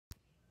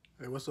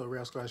Hey, what's up,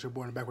 Real Squad? It's your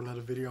boy back with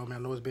another video, man.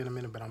 I know it's been a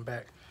minute, but I'm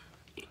back.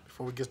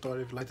 Before we get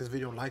started, if you like this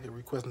video, like it,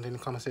 request it in the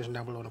comment section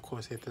down below, and of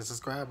course, hit the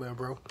subscribe button,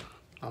 bro.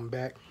 I'm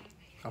back.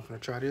 I'm gonna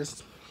try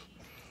this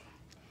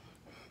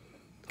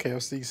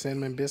KFC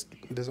Cinnabon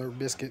Dessert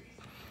Biscuit.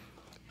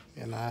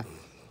 And I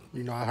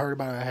heard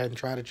about it. I hadn't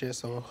tried it yet,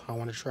 so I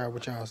want to try it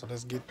with y'all. So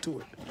let's get to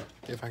it.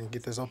 If I can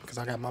get this open, because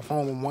I got my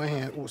phone in one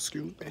hand. Oh,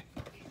 excuse me.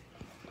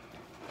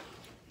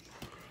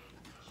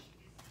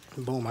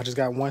 Boom, I just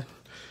got one.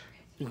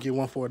 You can get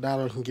one for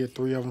 $1. You can get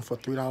 3 of them for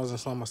 $3 and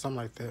something, or something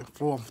like that.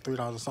 4 of them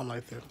for $3 or something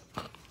like that.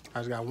 I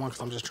just got one because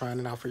I'm just trying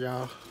it out for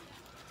y'all.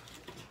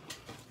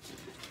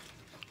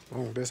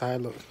 Boom, this how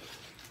it look.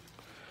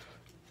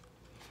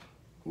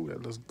 Ooh,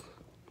 that looks.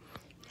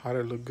 How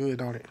that look good,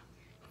 don't it?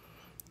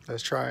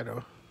 Let's try it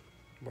though.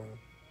 Boom.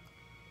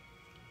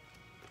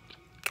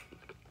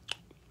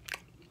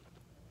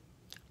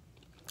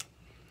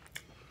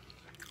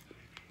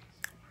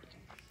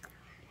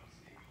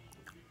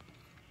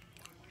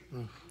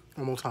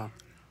 One more time.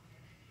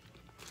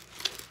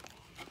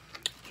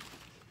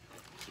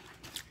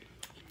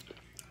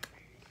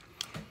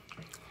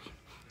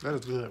 That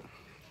is good.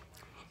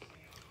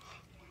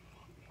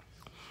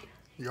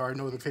 You already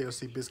know what the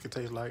KFC biscuit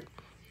tastes like.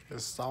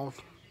 It's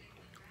soft.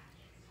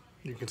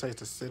 You can taste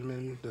the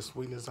cinnamon, the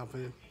sweetness of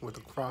it with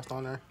the frost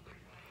on there.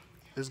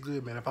 It's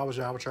good, man. If I was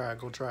you, I would try it.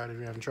 Go try it if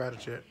you haven't tried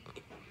it yet.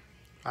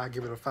 I'd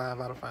give it a 5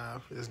 out of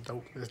 5. It's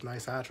dope. It's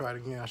nice. I'll try it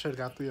again. I should have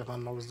got 3 if I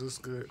noticed this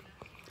good.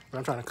 But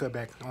I'm trying to cut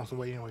back on some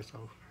weight anyway,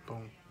 so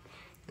boom.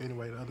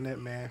 Anyway, other than that,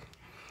 man,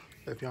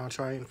 if y'all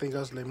try anything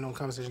else, let me know in the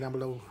comment section down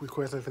below.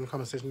 Request it in the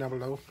comment section down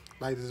below.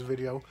 Like this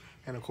video.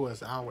 And of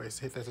course, always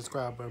hit that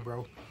subscribe button,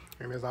 bro.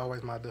 And as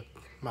always, my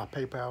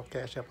PayPal,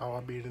 Cash App, all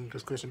will be in the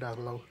description down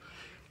below.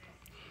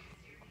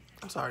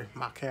 I'm sorry,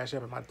 my Cash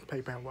App and my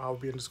PayPal will all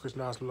be in the description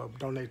down below.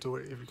 Donate to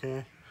it if you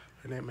can.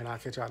 And then, man, I'll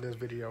catch y'all in this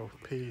video.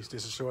 Peace.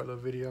 This is a short little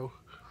video.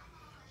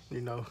 You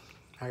know,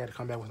 I got to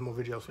come back with more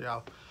videos for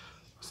y'all.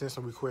 Send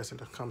some requests in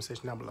the comment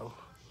section down below.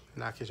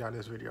 And I'll catch y'all in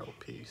this video.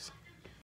 Peace.